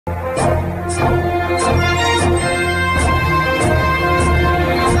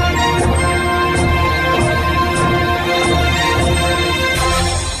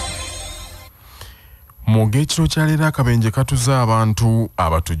Mugekiro kyalera akabenje katuze abantu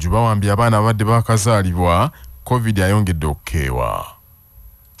abatujju bawambye abaana abadde bakazaalibwa COVID ayongedde okukeewa.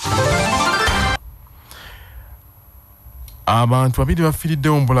 Abantu babiri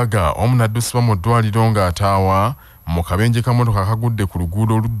bafiiriddewo mu Bulaga, omu n'addusibwa mu ddwaliro ng'ataawa mu kabenje kamotoka akagudde ku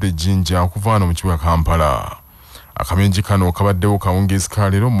luguudo oludda e Jinja okuva wano mu kibuga Kampala. Akabenje kano kabaddewo kawungeezi ka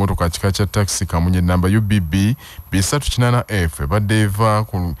leero mu mmotoka kika kya taxi kamunye namba UBB B380F ebadde eva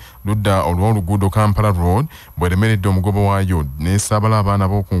ku ludda olw'oluguudo Kampala Road bw'eremeredde omugoba waayo n'esaabala abaana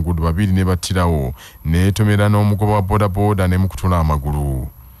b'oku nguudo babiri ne battirawo n'etomera n'omugoba wa bodaboda ne mu kutula amagulu.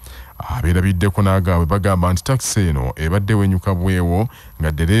 Abeerabiddeko n'agaabwe bagamba nti taxi eno ebadde wenyuka bwewo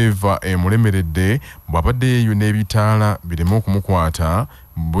nga ddereeva emulemeredde bw'abadde yeeyo n'ebitaala bireme okumukwata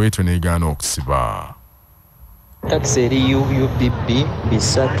bw'etyo n'egaana okusiba. Taxi eri UBB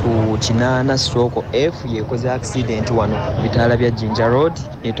B380F yekoze accident wano bitaala bya Jinja Road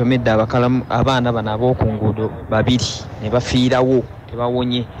etomedde abaana bano ab'oku nguudo babiri ne bafiirawo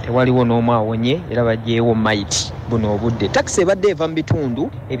tebawonye tewaliwo n'omu awonye era bajeewo maiti buno obudde. Taxi ebadde eva mu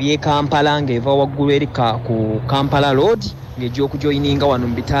bitundu eby'e Kampala ng'eva waggulu eri ku Kampala Road ng'ejja okujoyininga wano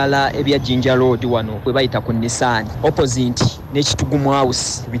mu bitaala ebya Jinja Road wano bwe bayita ku Nissan opposite n'ekitugumu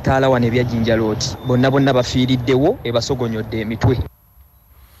house bitaala wano ebya Jinja Road bonna bafiiriddewo ebasogonyodde emitwe.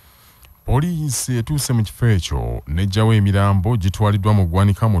 Poliisi etuuse mu kifo ekyo n'eggyawo emirambo gitwaliddwa mu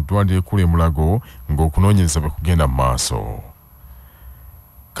ggwanika mu ddwaliro ekkulu e Mulago ng'okunoonyereza bwe kugenda mu maaso.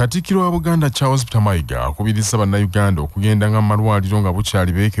 Katikkiro wa Buganda Charles Mayiga akubiriza bannayuganda okugenda nga mu malwaliro nga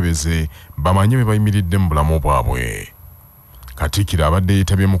bukyali beekebeze bamanye bwe bayimiridde mu bulamu bwabwe. Katikkiro abadde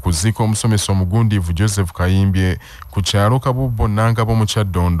yeetabye mu kuziika omusomesa omugundiivu Joseph Kayimbye ku kyalo Kabubbo Nangabo mu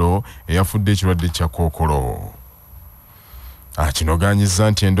Kyaddondo eyafudde ekirwadde kya Kookolo.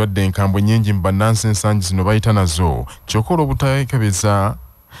 Akinogaanyiza nti endwadde enkambwe nnyingi mu bannansi ensangi zino bayita nazo kyokka olw'obuteekebeza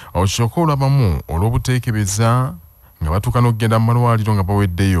olw'obuteekebeza nga batuuka n'okugenda mu malwaliro nga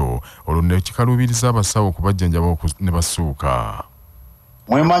baweddeyo olwo ne kikaluubiriza abasawo okubajjanjaba ne basuuka.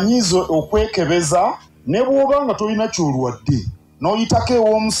 Mwemanyiize okwekebeza ne bw'oba nga tolina ky'olwadde n'oyitako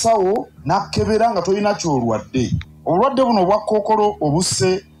ew'omusawo n'akkebera nga tolina ky'olwadde. Obulwadde buno obwa Kookolo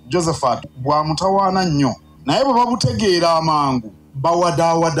obusse Josephat bwa mutawaana nnyo naye bwe babutegeera amangu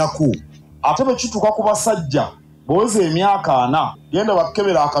bawadaawadako. Ate bwe kituuka ku basajja boweza emyaka 4 genda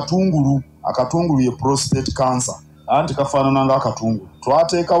bakkebera akatungulu ye prostate cancer anti kafaanana ng'akatungulu.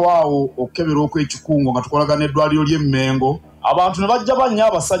 Twateekawo awo okukebera okw'ekikungo nga tukolagana eddwaliro ly'e Mmengo. Abantu ne bajja bannya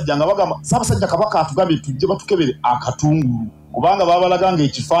abasajja nga bagamba Ssaabasajja Kabaka atugambye tujje batukebere akatungulu kubanga babalaga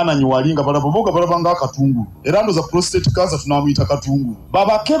ng'ekifaananyi wali nga balaba ng'akatungulu era ndoza prostate cancer tunaamuyita katungulu.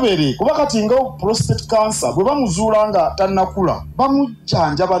 Babakebere kuba kati nga prostate cancer bwe bamuzuula nga tannakula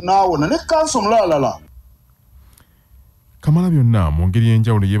bamujjanjaba n'awona ne kansa omulalalala. Kamalabyonna mu ngeri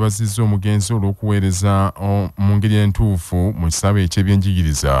y'enjawulo yeebazizza omugenzi olw'okuweereza mu ngeri entuufu mu kisaawe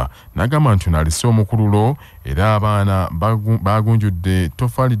eky'ebyenjigiriza n'agamba nti alese omukululo era abaana baagunjudde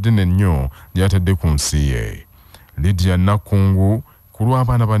toffaali ddene nnyo ly'atadde ku nsi ye. Lydia Nakungu ku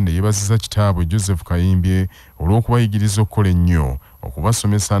lw'abaana banne yeebazizza kitaabwe Joseph Kayimbye olw'okubayigiriza okukola ennyo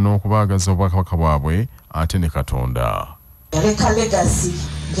okubasomesa n'okubaagaza obwakabaka bwabwe ate ne Katonda. Yaleka legasi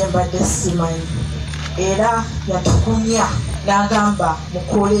gye mbadde simanyi era yatukunya n'agamba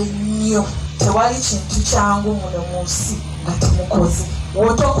mukole nnyo tewali kintu kyangu muno mu nsi nga temukoze.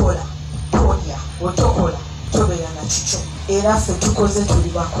 Wotokola tolya, wotokola tobeera na kikyo era ffe tukoze tuli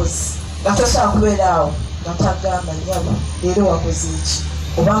bakozi nga tosobola kubeera awo nga tagamba nnyabo leero wakoze eki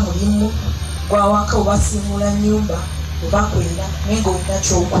oba mulimu gwawaka oba siimula nnyumba oba kwera naye ng'olina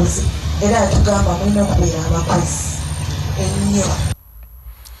ky'okoze era yatugamba mulina okubeera abakozi ennyo.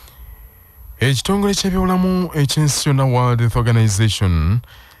 Ekitongole ky'ebyobulamu eky'ensi yonna World Health Organization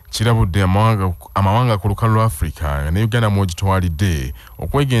kirabudde amawanga ku lukalu lwa Africa ne Uganda mw'ogitwalidde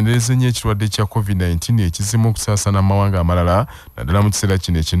okwegendereza ennyo ekirwadde kya COVID-19 ekizimu okusaasaana mu mawanga amalala naddala mu kiseera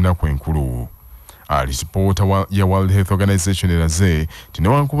kino eky'ennaku enkulu. Alipoota ya World Health Organization eraze nti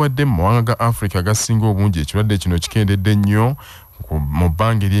newankubadde mu mawanga ga Africa agasinga obungi ekirwadde kino kikendedde nnyo mu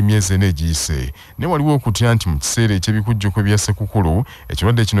bbanga ery'emyezi 4 egiyise ne waliwo okutya nti mu kiseera eky'ebikujjuko bya Ssekukkulu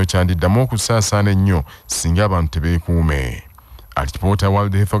ekirwadde kino kyandiddamu okusaasaana ennyo singa abantu tebeekuume. Alipoota ya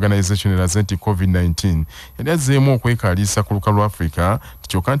World Health Organization eraze nti COVID-19 yali azzeemu okwekaliisa ku lukalu lwa Africa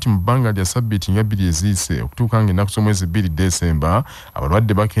kyokka nti mu bbanga lya ssabbiiti nga 2 eziyise okutuuka ng'ennaku z'omwezi 2 Desemba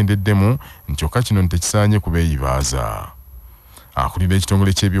abalwadde bakendeddemu nti kyokka kino ntekisaanye kubeeyibaaza. akulira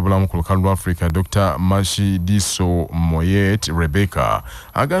ekitongole ky'ebyobulamu ku lukalu lwa Africa Dr. Mashidiso Moyet Rebecca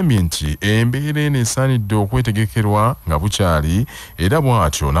agambye nti embeera eno esaanidde okwetegekerwa nga bukyali era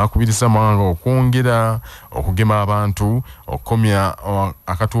bw'atyo n'akubiriza amawanga okwongera okugema abantu okukomya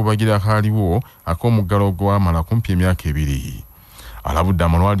akatuubagira akaaliwo ak'omuggalo ogwamala kumpi emyaka 2. Alabudde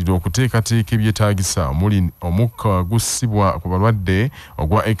amalwaliro okuteekateeka ebyetaagisa omuli omukka gussibwa ku balwadde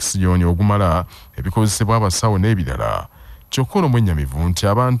ogwa Oxygen ogumala ebikozesebwa abasawo n'ebirala. Kyokka olw'omwennyamivu nti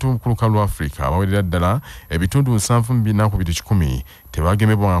abantu ku lukalu lwa Africa abawerera ddala ebitundu 7.1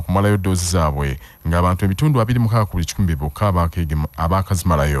 tebagemebwa kumalayo ddoozi zaabwe ng'abantu ebitundu 26 bokka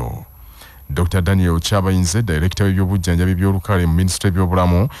abaakazimalayo. Dr. Daniel Chabayinze, Director w'ebyobujjanjabi by'olukale mu Minisitule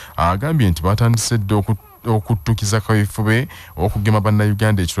y'ebyobulamu, agambye nti batandise dde okuttukiza kaweefube okugema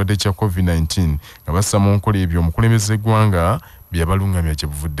bannayuganda ekirwadde kya COVID-19 nga bassa mu nkola ebyo omukulembeze eggwanga byabalungamya gye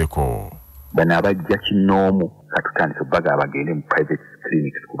buvuddeko. Bano abajja kinoomu katutandise okubaga abagende mu private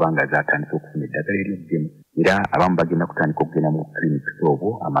clinics kubanga zaatandise okufuna eddagala ery'obuggemu era abamu bagenda kutandika okugenda mu clinics obwo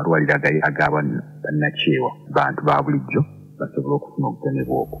amalwaliro ag'abannakyewa bantu ba bulijjo basobola okufuna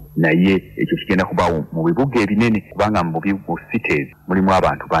obugemebwa obwo. Naye ekyo kigenda kubaawo mu bibuga ebinene kubanga mu cities mulimu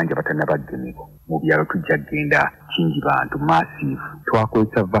abantu bangi abatannabagemebwa. Mu byalo tujja kgenda kingi bantu massive.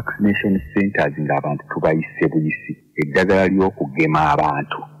 Twakozesa vaccination centers ng'abantu tubayise buyisi. Eddagala ly'okugema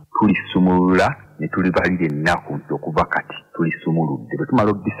abantu tulisumulula ne tulibalira ennaku okuva kati tulisumuludde. Bwe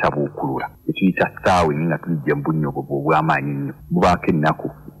tumala okulisabuukulula ekiyita ssaawa nga tulijja mu bunnyogovu obw'amaanyi nnyo mubaako ennaku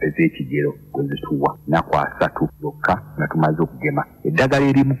ez'ekigero bwe zituwa nnaku 3 zokka nga tumaze okugema eddagala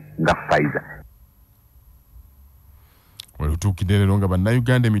erimu nga Pfizer. Welutuukidde leero nga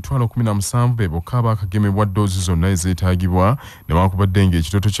bannayuganda 17,000 bokka baakagemebwa ddoozi zonna ezeetaagibwa newankubadde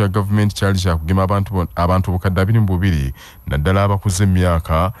ng'ekirooto kya gavumenti kyali kyakugema abantu bukadde 22 naddala abakuze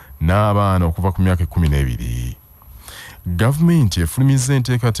emyaka n'abaana okuva ku myaka 12. Gavumenti efulumizza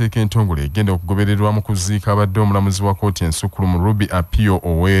enteekateeka entongole egenda okugobererwa mu kuziika abadde omulamuzi wa kkooti ensukkulumu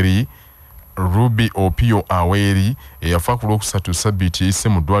Ruby Opio Aweri eyafa ku Lwokusatu Ssabbiiti eyise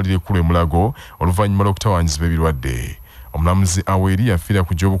mu ddwaliro ekkulu e Mulago oluvannyuma lw'okutawaanyizibwa ebirwadde. Omulamuzi Aweri yafiira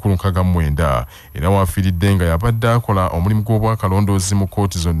ku gy'obukulu 69 era waafiiridde nga yabadde akola omulimu gw'obwakalondoozi mu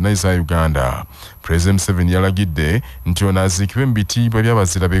kkooti zonna eza Uganda. President Museveni yalagidde nti ono aziikibwe mu bitiibwa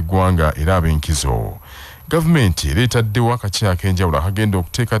by'abazira b'eggwanga era ab'enkizo. Gavumenti ereetaddewo akakiiko ak'enjawulo akagenda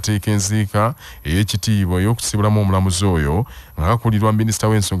okuteekateeka enziika ey'ekitiibwa ey'okusibulamu omulamuzi oyo nga kakulirwa minisita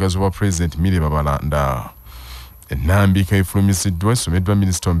w'ensonga z'obwapulezidenti Mire Babalanda. Ennambika efulumiziddwa esomeddwa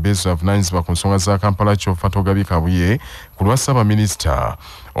minisita omubeezi avunaanyizibwa ku nsonga za Kampala Kyoffa Togabi Kabuye ku lwa Ssaabaminisita.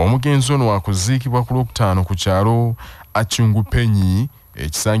 Omugenzi ono waakuziikibwa ku Lwokutaano ku kyalo Achungupenyi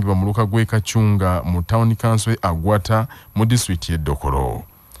ekisangibwa mu luka gw'e Kachunga mu Town Council Agwata mu disitulikiti y'e Dokolo.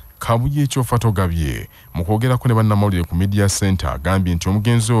 Kabuye Kyoffa Togabye mu kwogerako ne bannamawulire ku Media Center agambye nti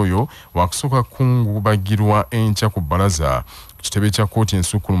omugenzi oyo waakusooka kungubagirwa enkya ku bbalaza ku kitebe kya kkooti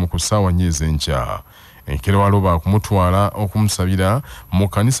ensukkulumu ku ssaawa 4 ez'enkya. Enkero waloba kumutwala okumusabira mu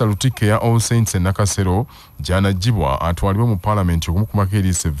kanisa Lutikko ya All Saints Nakasero gy'anaggyibwa atwalibwe mu Parliament okumukumako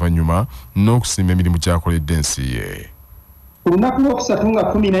eriiso evvannyuma n'okusiima emirimu gy'akoledde ensi ye. Olunaku lw'okusatu nga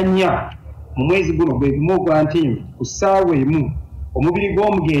 14 mu mwezi guno gwe gumu ogwa Ntimbi ku ssaawa emu omubiri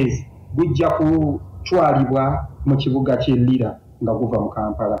gw'omugenzi gujja kutwalibwa mu kibuga ky'e Lira nga guva mu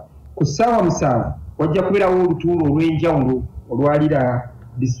Kampala. Ku ssaawa 7 wajja kubeerawo olutuulo olw'enjawulo olwalira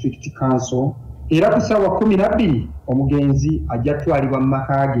District Council era ku ssaawa 12 omugenzi ajja kutwalibwa mu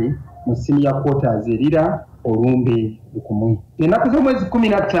maka ge mu senior quarters Lira Olumbe Lukumwi. Ennaku z'omwezi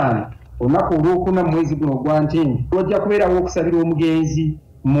 15 olunaku olwokuna mu mwezi guno ogwa Ntimbi wajja kubeerawo okusabira omugenzi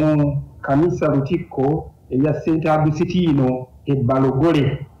mu kanisa Lutikko eya St. Agustino e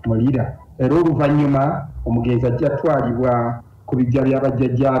Balogole mu Lira. Era oluvannyuma omugenzi ajja kutwalibwa ku bijja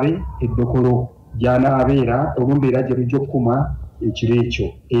by'abajjajjaabe e Dokolo gy'anaabeera olumbeera gye lujja okukuma ekiro ekyo.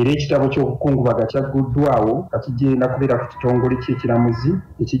 Era ekitabo ky'okukungubaga kyagguddwawo nga kigenda kubeera ku kitongole ky'ekiramuzi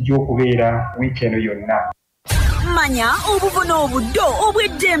ekijja okubeera wiiki eno yonna. Manya obuvuna obuddo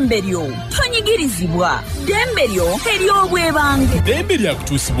obw'eddembe lyo tonyigirizibwa. Ddembe lyo ery'obwebange. Ddembe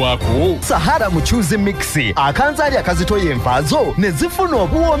lyakutuusibwako Sahara Muchuzi Mixi akanzaali akazitoya envaazo ne zifuna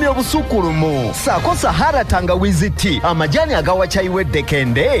obuwoomi obusukkulumu. Saako Sahara Tangawizi Tea amajaani agawa caayi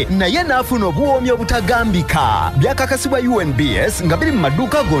Dekende naye n'afuna obuwoomi obutagambika. Byakakasibwa UNBS nga biri mu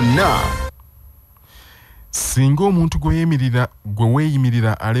maduuka gonna. Singa omuntu gwe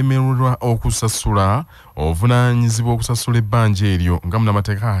weeyimirira alemererwa okusasula obuvunaanyizibwa okusasula ebbanja eryo nga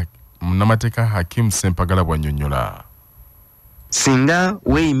munnamateeka Hakim Ssempagala bw'annyonnyola. Singa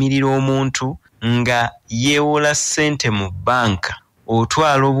weeyimirira omuntu nga yeewola ssente mu bbanka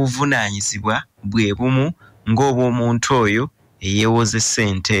otwala obuvunaanyizibwa bwe bumu ng'obw'omuntu oyo eyeewoze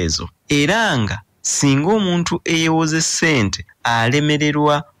ssente ezo, era nga singa omuntu eyeewoze ssente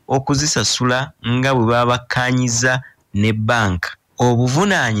alemererwa okuzisasula nga bwe baba bakkaanyiza ne banka,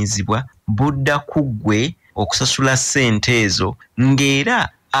 obuvunaanyizibwa budda ku ggwe okusasula ssente ezo, ng'era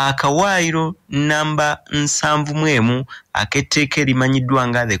akawaayiro namba 71 ak'etteeka erimanyiddwa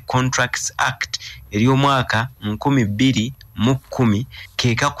nga the Contracts Act ery'omwaka 2010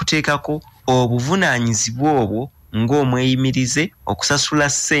 ke kakuteekako obuvunaanyizibwa obwo ng'omweyimirize okusasula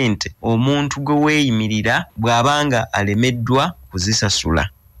ssente omuntu gwe weeyimirira bw'abanga alemeddwa kuzisasula.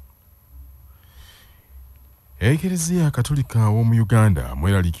 Ekereziya Katolika w'omu Uganda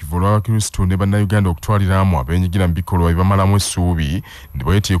mweralikivu olw'Abakristo ne bannayuganda okutwaliramu abeenyigira mu bikolwa ebibamalamu essuubi ne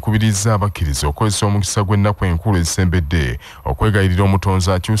bwetyo ekubiriza abakkiriza okukozesa omukisa gw'ennaku enkulu ezisembedde okwegayirira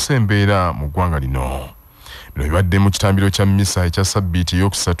Omutonzi akyuse embeera mu ggwanga lino. Bino bibadde mu kitambiro kya mmisa ekya Ssabbiiti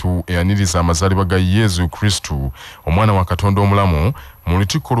ey'okusatu eyaniriza amazaalibwa ga Yezu Kristu omwana wa Katonda omulamu mu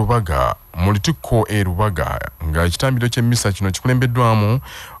Lutikko e Lubaga, nga ekitambiro ky'emmisa kino kikulembeddwamu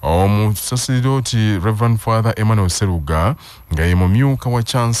omusaserdoti Reverend Father Emmanuel Seruga nga ye mumyuka wa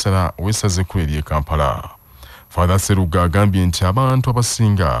Chancellor w'essaza ekkulu ery'e Kampala. Father Seruga agambye nti abantu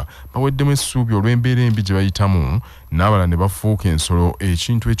abasinga baweddemu essuubi olw'embeera embi gye bayitamu n'abalala ne bafuuka ensolo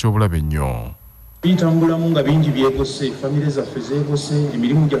ekintu eky'obulabe ennyo. Bitambulamu nga bingi byegose, famire zaffe zeegose,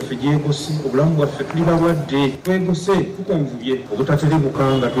 emirimu gyaffe gyegose, obulamu bwaffe tuli balwadde, twegose, tukonvubye obutaterebuka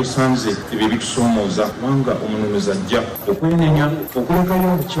nga twesanze ebyo bitusoomooza, kubanga omunoonyeza ajja okwenenya,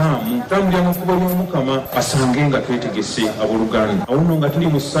 okulekayo obukyamu, tambulira mu kkubo ly'Omukama asange nga twetegese abooluganda. Awo nno nga tuli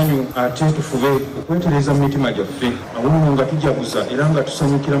mu ssanyu ate tufube okwetereza mu mitima gyaffe, awo nno nga tujaguza era nga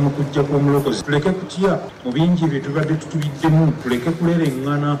tusanyukira mu kujja kw'Omulokozi. Tuleke kutya mu bingi bye tubadde tutubiddemu, tuleke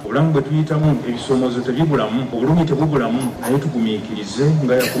kulereŋŋana obulamu bwe tuyitamu ebisomoozo tebibulamu, obulumi tebubulamu, naye tugumiikirize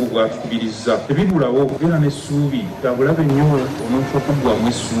nga Yakobo bw'atukubiriza. Tebibulawo, beera n'essuubi, tabulabe nnyo onoofa okuggwamu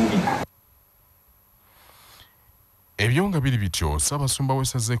essuubi. Ebyo nga biri bityo, Ssaabasumba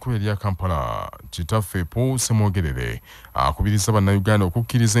w'essaza ekkulu erya Kampala Kitaffe Paul Ssemwogerere akubiriza bannayuganda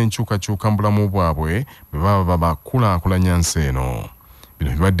okukkiriza enkyukakyuka mu bulamu bwabwe bwe baba bakulaakulanya nsi eno.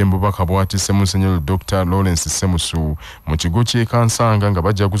 Bino bibadde mu bubaka bwatisse Musenyeri Dr. Lawrence Semusu mu kigo ky'e Kansanga nga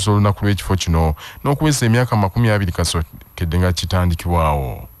bajaguza olunaku lw'ekifo kino n'okuweza emyaka 20 kasookedde nga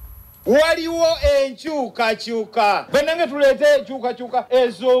kitandikibwawo. Waliwo enkyukakyuka, bennange tuleete enkyukakyuka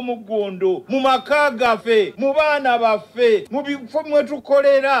ez'omuggundu mu maka gaffe, mu baana baffe, mu bifo mwe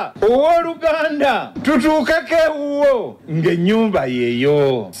tukolera. Owooluganda tutuukeko ewuwo ng'ennyumba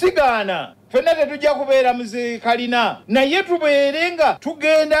yeeyo. Sigaana ffenna tetujja kubeera muzikalina, naye tubeere nga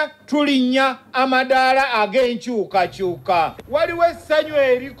tugenda tulinnya amadaala ag'enkyukakyuka. Waliwo essanyu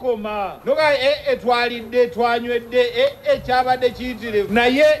erikoma noga twalidde twanywedde kyabadde kiyitirivu,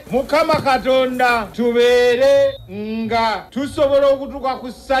 naye Mukama Katonda tubeere nga tusobola okutuuka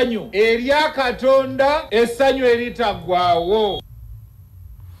ku ssanyu erya Katonda, essanyu eritaggwaawo.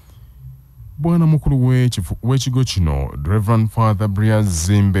 Bwana mukulu w'ekigo kino Reverend Father Brian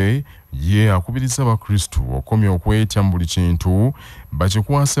Zimbe ye akubiriza Abakristu okomya okwetya mu buli kintu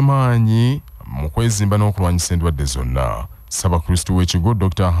bakikwase maanyi mu kwezimba n'okulwanyisa endwadde zonna. Ssaabakristu w'ekigo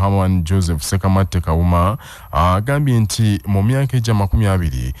Dr. Haman Joseph Sekamatte Kawuma agambye nti mu myaka ejja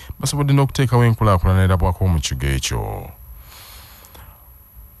 20 basobodde n'okuteekawo enkulaakulana erabwako mu kigo ekyo.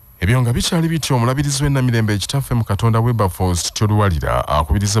 Ebyo nga bikyali bityo, omulabirizi w'ennamirembe Kitaffe mu Katonda Wilberforce Kyoluwalira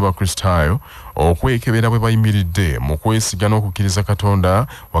akubiriza Abakristaayo okwekebera bwe bayimiridde mu kwesiga n'okukkiriza Katonda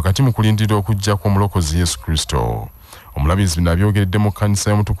wakati mu kulindirira okujja kw'Omulokozi Yesu Kristo. Omulabirizi bino abyogeredde mu kkanisa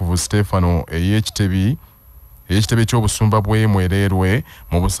y'Omutukuvu Stefano ey'ekitebe ky'obusumba bw'e Mwererwe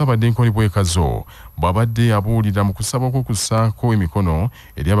mu Busaabadinkoni bw'e Kazo bw'abadde abuulira mu kusaba okwokussaako emikono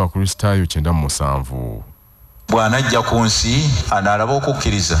eri Abakristaayo 97. Bw'anajja ku nsi anaalaba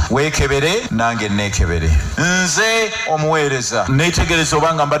okukkiriza, weekebere nange neekebere. Nze omuweereza neetegereza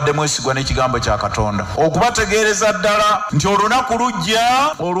obanga mbadde mwesigwa n'ekigambo kya Katonda, okubategeereza ddala nti olunaku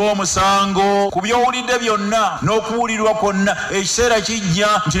lujja olw'omusango ku by'owulidde byonna n'okuwulirwa kwonna, ekiseera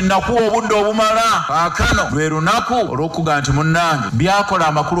kijja nti nakuwa obudde obumala. Kaakano lwe lunaku olw'okuga nti munnange byakola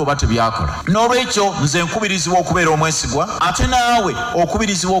amakulu oba tebyakola. N'olwekyo nze nkubirizibwa okubeera omwesigwa, ate naawe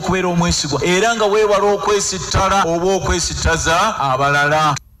okubirizibwa okubeera omwesigwa, era nga weewala okwesitta oba okwesittaza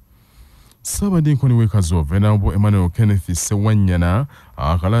abalala. Ssaabadinkoni w'e Kazo Venerable Emmanuel Kenneth Sewanyana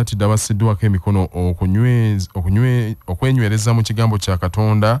akalaatidde abassiddwako emikono okwenywereza mu kigambo kya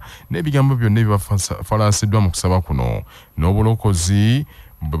Katonda n'ebigambo byonna ebibafalaasiddwa mu kusaba kuno n'obulokozi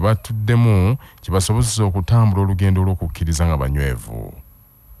bwe batuddemu kibasobozesa okutambula olugendo olw'okukkiriza nga banywevu.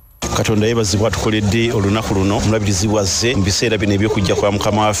 Katonda yebazibwa tukoledde olunaku luno omulabirizi wazze mu biseera bino eby'okujja kwa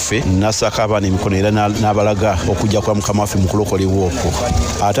Mukama waffe n'assaako abaana emikono era n'abalaga okujja kwa Mukama waffe mu kulokolebwa okwo.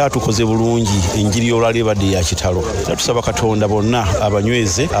 Ate atukoze bulungi enjiri y'olwali ebadde ya kitalo. Era tusaba Katonda bonna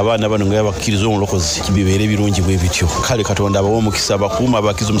abanyweze abaana bano nga yabakkiriza omulokozi bibeere birungi bwe bityo. Kale Katonda abawe omukisa abakuuma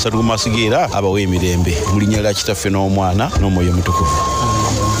abakiza omusatu gw'Amasiga era abawe emirembe mu linnya lya Kitaffe n'Omwana n'Omwoyo Omutukuvu.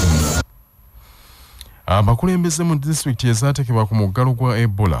 Abakulembeze mu disitulikiti ezaateekebwa ku muggalo gwa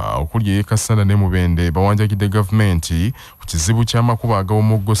Ebola okuli e Kasanda ne Mubende bawanjagidde gavumenti ku kizibu ky'amakubo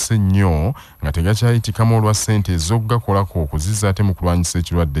agawummugose nnyo nga tegakyayitikamu olwa ssente ez'okugakolako okuziza ate mu kulwanyisa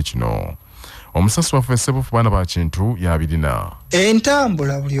ekirwadde kino. Omusasi waffe Ssebufu Baana ba Kintu y'abirina.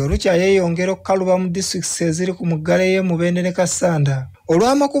 Entambula buli olukya yeeyongera okukaluba mu disitulikiti eziri ku muggalo y'e Mubende ne Kasanda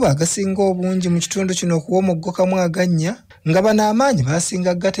olw'amakubo agasinga obungi mu kitundu kino okuwomoggokamu agannya nga bano amaanyi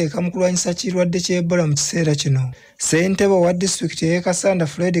basinga gateeka mu kulwanyisa kirwadde ky'Ebola mu kiseera kino. Ssentebe wa disitulikiti y'e Kasanda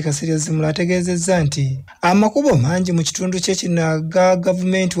Fred Kasirye ategeezezza nti amakubo mangi mu kitundu kye kino aga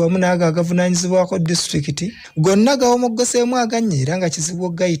gavumenti wamu n'ago agavunaanyizibwako disitulikiti gonna gawomoggoseemu agannya era nga kizibu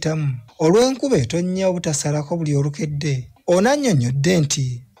okugayitamu olw'enkuba etonnya obutasalako buli olukedde. Ono annyonnyodde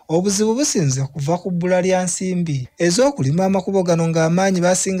nti obuzibu businze kuva ku bbula lya nsimbi ez'okulima amakubo gano ng'amaanyi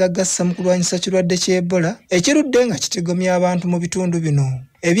basinga gassa mu kulwanyisa kirwadde ky'Ebola ekirudde nga kitigomya abantu mu bitundu bino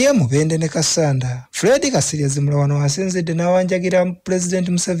eby'e Mubende ne Kasanda. Fred Kasirye wano asinzidde n'awanjagira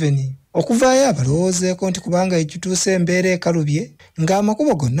Pulezidenti Museveni okuvaayo abalowoozeeko nti kubanga ekituuse embeera ekalubye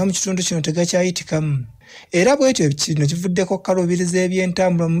ng'amakubo gonna mu kitundu kino tegakyayitikamu. Era bwetyo kino kivuddeko kalubiriza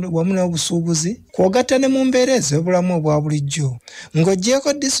eby'entambula wamu n'obusuubuzi kwogatta ne mu mbeera ez'obulamu obwa bulijjo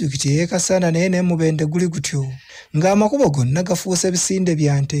ng'oggyeko disitulikiti y'e Kasanda naye ne Mubende guli gutyo ng'amakubo gonna gafuuse bisinde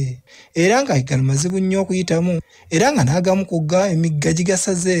bya nte era nga gano mazibu nnyo okuyitamu era nga n'agamu kugga emigga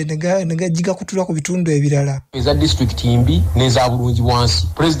gigasaze ne gigakutula ku bitundu ebirala. Eza disitulikiti mbi n'eza bulungi wansi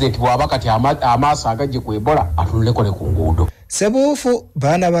pulezidenti bw'aba kati amaaso agajje ku Ebola atunuleko ne ku nguudo. Ssebuufu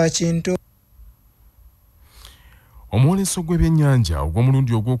Baana ba Kintu. Omwoleso gw'ebyennyanja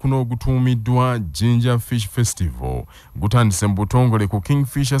ogw'omulundi ogwokuna ogutuumiddwa Ginger Fish Festival gutandise mu butongole ku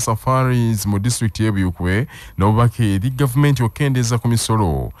Kingfisher Safaris mu disitulikiti y'e Buyukwe n'obubaka eri gavumenti okendeeza ku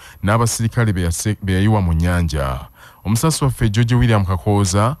misolo n'abasirikale be yayiwa mu nnyanja. Omusasi waffe George William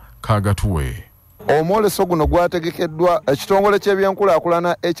Kakooza Kabatuze. Omwoleso guno gwategekeddwa ekitongole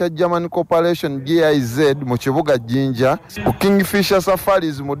ky'ebyenkulaakulana ekya German Corporation GIZ mu kibuga Jinja ku Kingfisher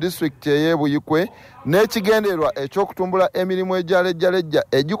Safaris mu disitulikiti y'e Buyukwe n'ekigendererwa ekyokutumbula emirimu egyalejjalejja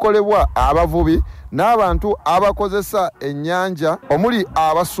egikolebwa abavubi n'abantu abakozesa ennyanja omuli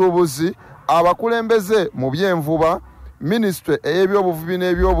abasuubuzi abakulembeze mu by'envuba minisitule ey'ebyobuvubi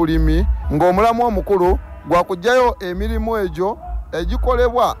n'ebyobulimi ng'omulamu omukulu gwakugjayo emirimu egyo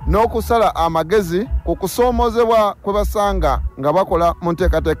egikolebwa n'okusala amagezi ku kusoomozebwa kwe basanga nga bakola mu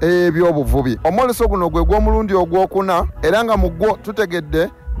nteekateeka y'ebyobuvubi. Omwoleso guno gwe gw'omulundi ogwokuna era nga mu gwo tutegedde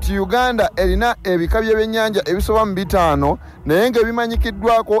nti Uganda erina ebika by'ebyennyanja ebisoba mu 5 naye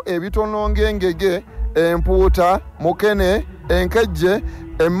ng'ebimanyikiddwako ebitono ng'engege, empuuta, mukene, enkejje,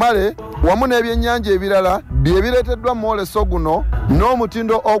 emmale wamu n'ebyennyanja ebirala bye bireeteddwa mu mwoleso guno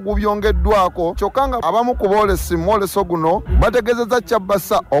n'omutindo ogubyongeddwako kyokka nga abamu ku boolesi mu mwoleso guno bategeezezza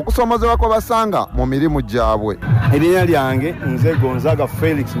Kyabassa okusoomozebwa kwe basanga mu mirimu gyabwe. Erinnya lyange nze Gonzaga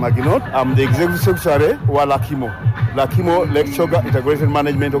Felix Maginot, I'm the Executive Secretary wa Lakimo Lake Choga Integrated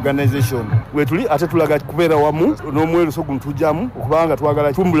Management Organization. We tuli ate tulaga kubeera wamu n'omwoleso guno tujjamu okubanga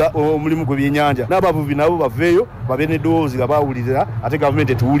twagala tumbula omulimu gw'ebyennyanja n'abavubi nabo baveeyo babe n'eddoboozi nga baawulirira ate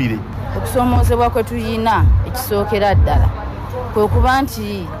gavumenti etuwulire. Okusoomozebwa kwe tuyina ekisookera ddala kwe kuba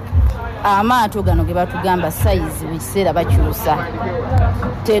nti amaato gano ge batugamba sayizi buli kiseera bakyusa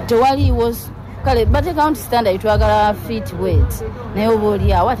tewaliiwo kale bateekawo nti standard twagala feet weight naye oba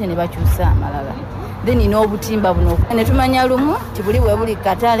oliawo ate ne bakyusa amalala then n'obutimba buno ne tumanya lumu ti buli we buli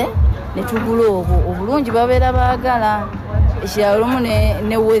katale ne tugula obwo obulungi babeera baagala ekirala lumu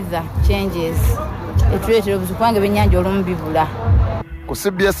ne weather changes etuleetera obuzibu kubanga ebyennyanja olumu bibula. Ku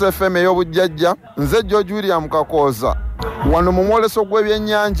CBS FM ey'obujjajja nze George William Kakooza wano mu mwoleso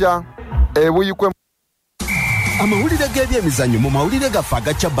gw'ebyennyanja e Buyukwe. Amawulire g'ebyemizannyo mu mawulire gaffe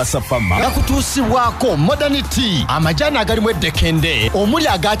aga Kyabassa Fama gakutuusibwako Modernity, amajani agalimu eddekende omuli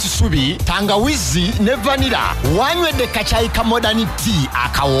aga kisubi, tangawizi ne vanira. Wanywedde kacaayi ka Modernity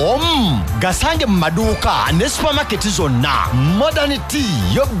akawoomu gasange mu maduuka ne supermarket zonna. Modernity,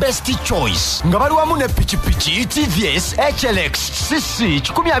 your best choice. Nga bali wamu ne pikipiki TVS HLX CC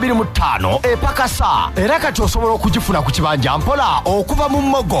 125 epakasa. Era kati osobola okugifuna ku kibanja mpola okuva mu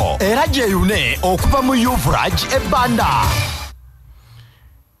Mmogo era gyeyune okuva mu Yuvraj Abana.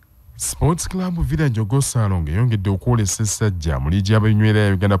 Sports Club Village Ogosalonge yongedde okwolesa essajja mu liigi y'abanywera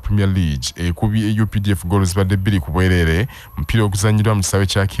ya Uganda Premier League ekubye UPDF goals badde 2 ku bwerere mpira oguzannyirwa mu kisaawe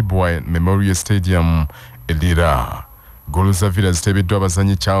kya Kibwa Memorial Stadium Elira. Goals za Villa ziteebeddwa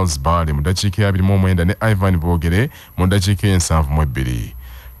abazannyi Charles Bale mu ddakiika ya 29 ne Ivan Bogere mu ddakiika ya 72.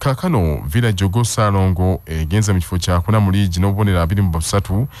 Kakano Village Ogosalongo egenza mu kifo kyakuna mu liigi n'obubonero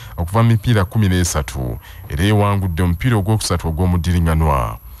 23 okuva mu mipiira 13 era ewangudde omupiira ogwokusatu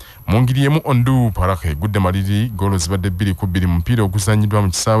ogw'omuddiringanwa. Mungiriemu Ondu Parake gudde maliri golo zibadde 2 ku 2 mpira oguzannyidwa mu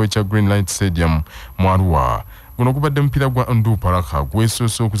kisaawe kya Green Light Stadium mu Arua. Guno gubadde mpira gwa Ondu Paraka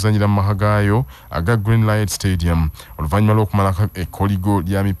gwesoose okuzannyira mu mahagaayo aga Green Light Stadium oluvannyuma lw'okumalako ekkoligo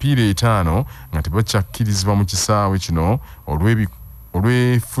lya mipiira 5 nga tebakyakkirizibwa mu kisaawe kino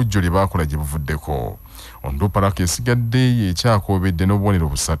olw'effujjo lye baakola gye buvuddeko. Ondu Paraka esigadde yeekyakoobedde n'obubonero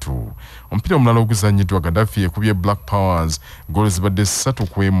 3. Omupiira omulala oguzannyiddwa Gaddafi ekubye Black Powers goolo zibadde 3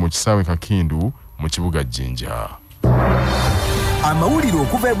 ku 1 mu kisaawe Kakindu mu kibuga Jinja. Amawulire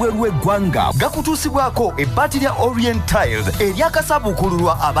okuva ebweru w'eggwanga gakutuusibwako ebbaati lya Orient Tiles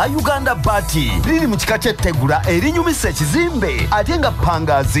eryakasabukululwa aba Uganda Bati liri mu kika ky'ettegula erinyumisa ekizimbe ate nga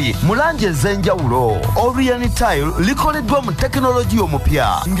ppangaazi mu langi ez'enjawulo. Orient Tile likoleddwa mu tekinologi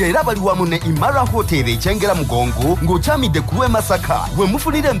omupya ng'era bali wamu ne Imara Hotel ekyengera mugongo ng'okyamidde ku lw'e Masaka we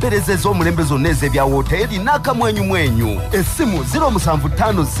mufunira empeereza ez'omulembe zonna ez'ebya woteeri n'akamwenyumwenyu. Essimu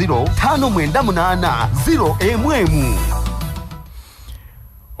 0750 598 0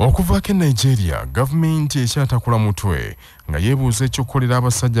 Okuvaako Nigeria, gavumenti ekyatakula mutwe nga yeebuuza ekyokukolera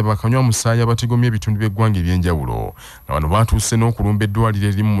abasajja bakanywa musaayi abatigomya ebitundu by'eggwanga eby'enjawulo nga bano baatuuse n'okulumba eddwaliro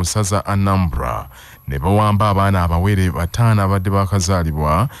erimu mu ssaza Anambra ne bawamba abaana abawere 5 abadde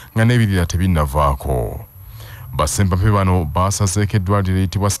bakazaalibwa nga n'ebirira tebinnavaako. Basembape bano baasazeeko eddwaliro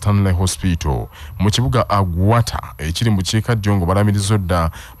eriyitibwa Stanley Hospital mu kibuga Agwata ekiri mu bukiikaddyo nga balamiriza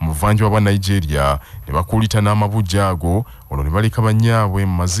dda mu buvanjuba bwa Nigeria ne bakuulita n'amabujja ago olwo ne baleka bannyaabwe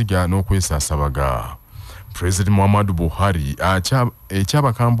mu maziga n'okwesaasabaga. President Muhammadu Buhari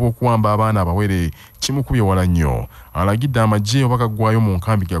ekyabakambwe okuwamba abaana abawere kimukubye wala nnyo alagidde amagye obagaggwayo mu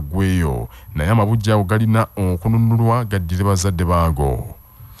nkambi gaggweeyo naye amabujja ago galina okununulwa gaddire bazadde baago.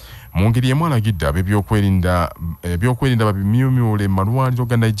 Mu ngeri emu alagidde ab'ebyokwerinda babimyumyule mu malwaliro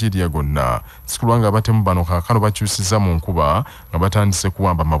ga Nigeria gonna sikulwa nga abatemu bano kaakano bakyusiza mu nkuba nga batandise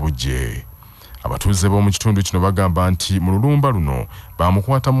kuwamba amabujje. Abatuuze b'omu kitundu kino bagamba nti mu lulumba luno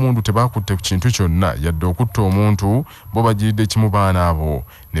bamukwata mundu tebakutte ku kintu kyonna yadde okutta omuntu bo bagiridde kimu baana abo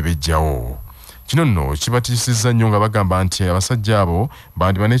ne bejjawo. Kino nno kibatiisizza nnyo nga bagamba nti abasajja abo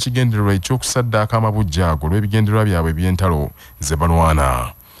bandiba n'ekigendererwa eky'okusaddaaka amabujja ago olw'ebigendererwa byabwe eby'entalo ze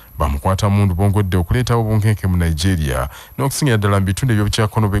balwana. Bamukwata mundu bongodde okuleetawo bunkenke mu Nigeria n'okusingira ddala mu bitundu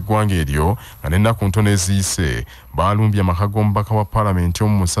eby'obukyakono bw'eggwanga eryo nga n'ennaku ntono eziyise baalumbye amaka g'omubaka wa paalamenti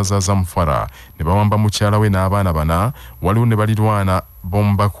omu mu ssaza Zamfara ne bawamba mukyala we n'abaana 4 waliwo ne balirwana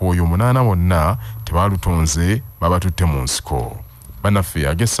b'omubaka oyo 8 bonna tebaalutonze babatutte mu nsiko. Bannaffe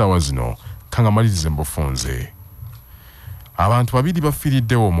ag'essaawa zino kangamalirize mbufunze. Abantu 2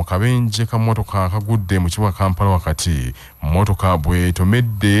 bafiiriddewo mu kabenje ka mmotoka akagudde mu kibuga Kampala wakati. Mmotoka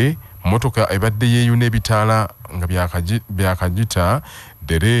bw'etomedde mmotoka ebadde yeeyuna ebitaala nga byakagita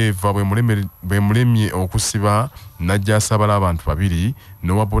dereeva bwe mulemye okusiba n'ajja asabala abantu 2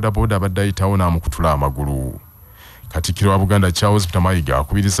 n'owa boodabooda abadde ayitawo n'amukutula amagulu. Katikkiro wa Buganda Charles Mayiga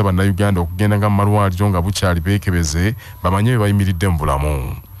akubiriza bannayuganda okugendanga mu malwaliro nga bukyali beekebeze bamanye bye bayimiridde mu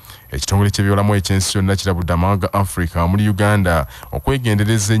bulamu. Ekitongole ky'ebyobulamu ekyensi kyonna kirabudde amawanga ga Africa muri Uganda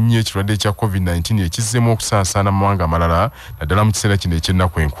okwegendereza ennyo ekirwadde kya COVID-19 ekizzeemu okusaasaana mu mawanga amalala naddala mu kiseera kino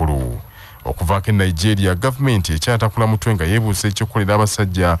eky'ennaku enkulu. Okuvaako Nigeria, gavumenti ekyatakula mutwe nga yeebuusa ekyokukolera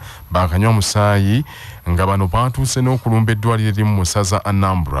abasajja bakanywa musaayi nga bano baatuuse n'okulumba eddwaliro erimu mu ssaza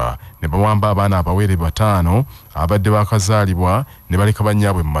Anambra ne bawamba abaana abawere 5 abadde bakazaalibwa ne baleka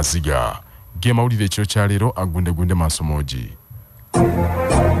bannyaabwe mu maziga. Ge mawulire ekiro kya leero agundegunde maaso moogi.